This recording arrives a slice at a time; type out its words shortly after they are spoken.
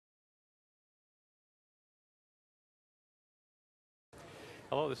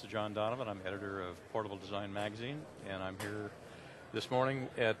Hello, this is John Donovan. I'm editor of Portable Design Magazine, and I'm here this morning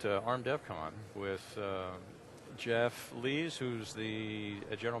at ARM DevCon with Geoff Lees, who's the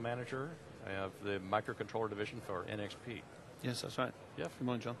general manager of the Microcontroller division for NXP. Yes, that's right. Geoff? Good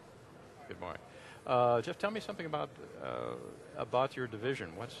morning, John. Good morning. Geoff, tell me something about your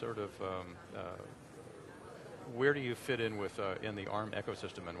division. What sort of, where do you fit in with in the ARM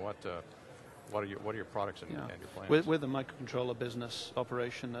ecosystem, and what are your products and your plans? We're the microcontroller business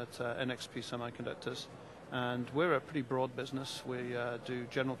operation at NXP Semiconductors, and we're a pretty broad business. We do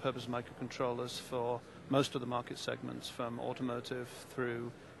general purpose microcontrollers for most of the market segments, from automotive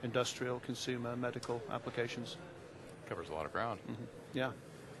through industrial, consumer, medical applications. Covers a lot of ground. Mm-hmm. Yeah.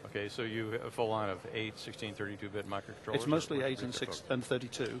 Okay, so you have a full line of 8, 16, 32-bit microcontrollers? It's mostly 8 and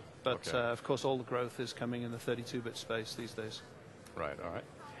 32, but okay. Of course all the growth is coming in the 32-bit space these days. Right, all right.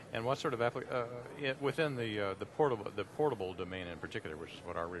 And what sort of within the portable domain in particular, which is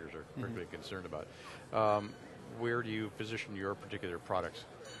what our readers are particularly concerned about, where do you position your particular products?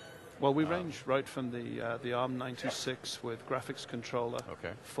 Well, we range right from the ARM 926 with graphics controller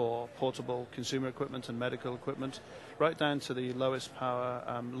for portable consumer equipment and medical equipment, right down to the lowest power,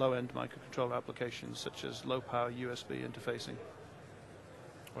 low-end microcontroller applications such as low-power USB interfacing.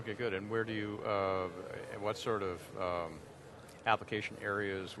 Okay, good. And where do you? What sort of application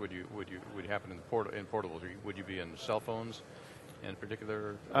areas would happen in portables? Would you be in cell phones in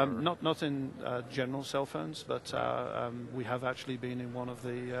particular? Not in general cell phones, but we have actually been in one of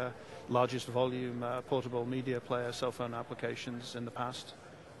the largest volume portable media player cell phone applications in the past,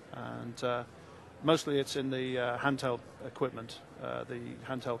 and mostly it's in the handheld equipment, the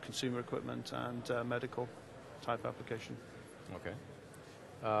handheld consumer equipment and medical type application. Okay.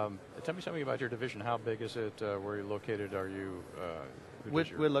 Tell me something about your division. How big is it? Where are you located? Are you?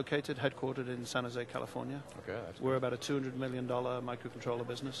 We're located, headquartered in San Jose, California. Okay, that's we're about a $200 million microcontroller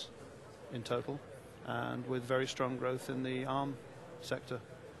business in total, and with very strong growth in the ARM sector.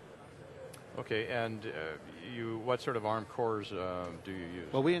 Okay, and what sort of ARM cores do you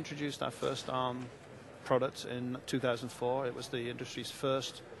use? Well, we introduced our first ARM product in 2004. It was the industry's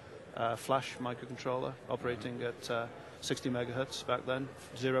first flash microcontroller operating at 60 megahertz back then,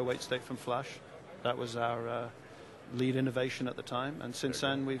 zero weight state from flash. That was our lead innovation at the time, and since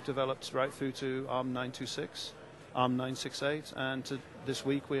then we've developed right through to ARM 926, ARM 968, and this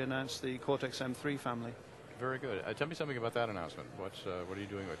week we announced the Cortex-M3 family. Very good. Tell me something about that announcement. What are you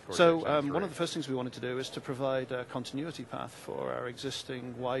doing with Cortex-M3? So one of the first things we wanted to do is to provide a continuity path for our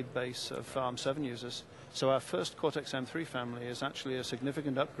existing wide base of ARM7 users. So our first Cortex-M3 family is actually a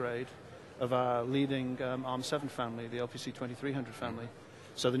significant upgrade of our leading ARM7 family, the LPC 2300 family.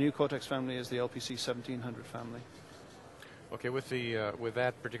 So the new Cortex family is the LPC 1700 family. Okay, with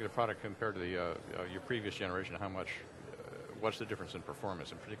that particular product compared to your previous generation, how much? What's the difference in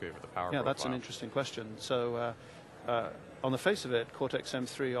performance, and particularly for the power profile? That's an interesting question. So on the face of it,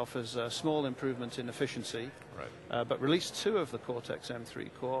 Cortex-M3 offers a small improvement in efficiency, right. But release 2 of the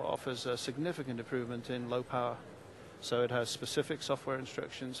Cortex-M3 core offers a significant improvement in low power. So it has specific software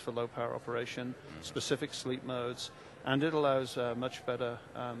instructions for low power operation, specific sleep modes, and it allows much better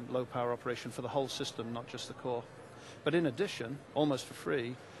low power operation for the whole system, not just the core. But in addition, almost for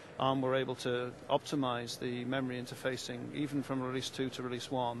free, ARM were able to optimize the memory interfacing even from release 2 to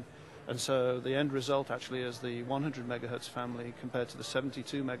release 1. And so the end result actually is the 100 megahertz family compared to the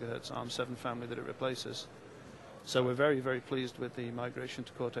 72 megahertz ARM7 family that it replaces. So we're very, very pleased with the migration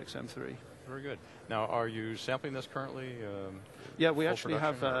to Cortex-M3. Very good. Now, are you sampling this currently? Yeah, we actually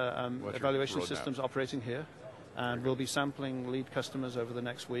have evaluation systems operating here, and we'll be sampling lead customers over the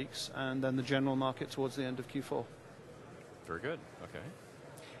next weeks, and then the general market towards the end of Q4. Very good. Okay.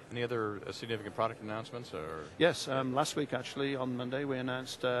 Any other significant product announcements? Or? Yes, last week actually, on Monday, we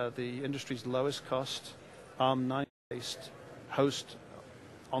announced the industry's lowest cost ARM9-based host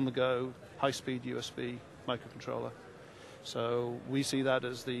on-the-go high-speed USB microcontroller. So we see that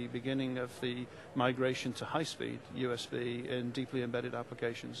as the beginning of the migration to high-speed USB in deeply embedded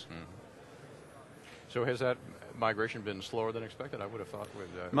applications. So has that migration been slower than expected? I would have thought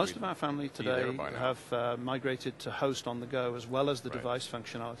with most of our family today have migrated to host on the go as well as the device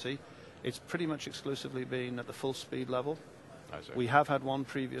functionality. It's pretty much exclusively been at the full speed level. I see. We have had one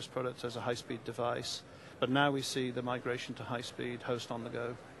previous product as a high-speed device, but now we see the migration to high-speed host on the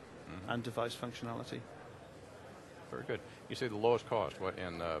go and device functionality. Very good. You say the lowest cost. What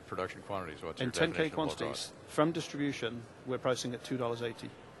in production quantities? What's in your 10K quantities from distribution? We're pricing at $2.80.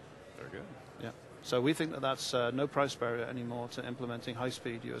 Very good. Yeah. So we think that that's no price barrier anymore to implementing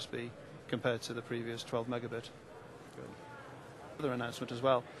high-speed USB compared to the previous 12 megabit. Good. Another announcement as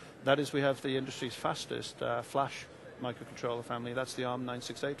well. That is, we have the industry's fastest flash microcontroller family, that's the ARM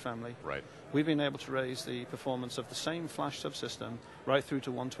 968 family. Right. We've been able to raise the performance of the same flash subsystem right through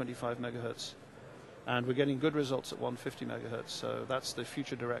to 125 megahertz. And we're getting good results at 150 megahertz, so that's the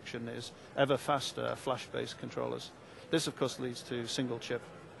future direction, is ever faster flash-based controllers. This, of course, leads to single-chip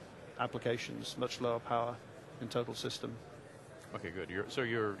applications, much lower power in total system. Okay, good. You're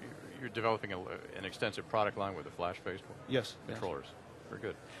developing an extensive product line with the flash-based yes, controllers. Yes. Very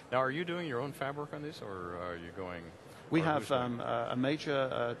good. Now, are you doing your own fab work on this, or are you going? We have a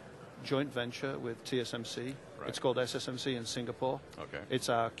major joint venture with TSMC. Right. It's called SSMC in Singapore. Okay. It's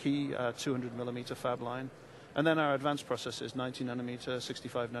our key 200 millimeter fab line. And then our advanced processes, 90 nanometer,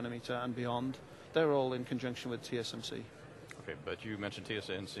 65 nanometer, and beyond, they're all in conjunction with TSMC. Okay, but you mentioned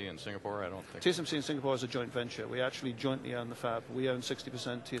TSMC in Singapore, I don't think. TSMC in Singapore is a joint venture. We actually jointly own the fab. We own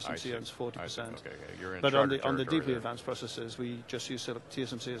 60%, TSMC owns 40%. Okay, you're in but on the deeply there. Advanced processes, we just use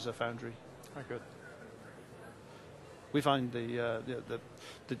TSMC as a foundry. Oh, good. We find the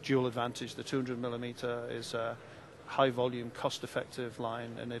dual advantage. The 200 millimeter is a high volume, cost effective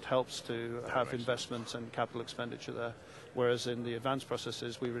line, and it helps to have investments and capital expenditure there. Whereas in the advanced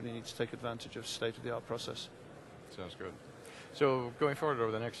processes, we really need to take advantage of state of the art process. Sounds good. So going forward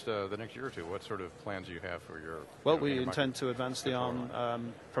over the next year or two, what sort of plans do you have for your? Well, we intend to advance the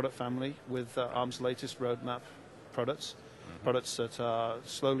ARM product family with ARM's latest roadmap products, products that are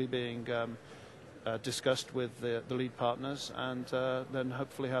slowly being discussed with the lead partners, and then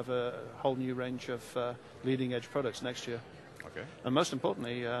hopefully have a whole new range of leading edge products next year. Okay. And most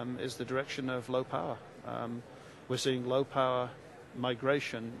importantly is the direction of low power. We're seeing low power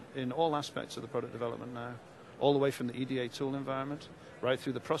migration in all aspects of the product development now, all the way from the EDA tool environment, right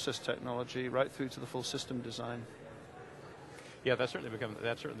through the process technology, right through to the full system design. Yeah, that's certainly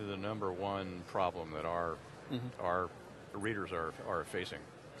the number one problem that our readers are facing.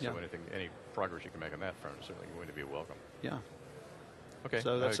 So any progress you can make on that front is certainly going to be welcome. Yeah. Okay.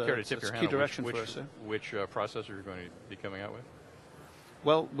 So that's a key direction for us. Which processor you're going to be coming out with?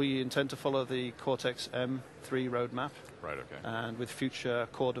 Well, we intend to follow the Cortex M3 roadmap. Right. Okay. And with future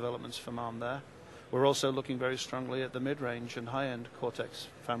core developments from ARM there. We're also looking very strongly at the mid-range and high-end Cortex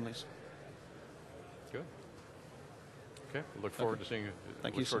families. Good. Okay. Look forward to seeing you.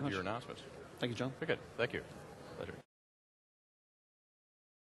 Thank you so much. Look forward to your announcements. Thank you, John. Very good. Thank you.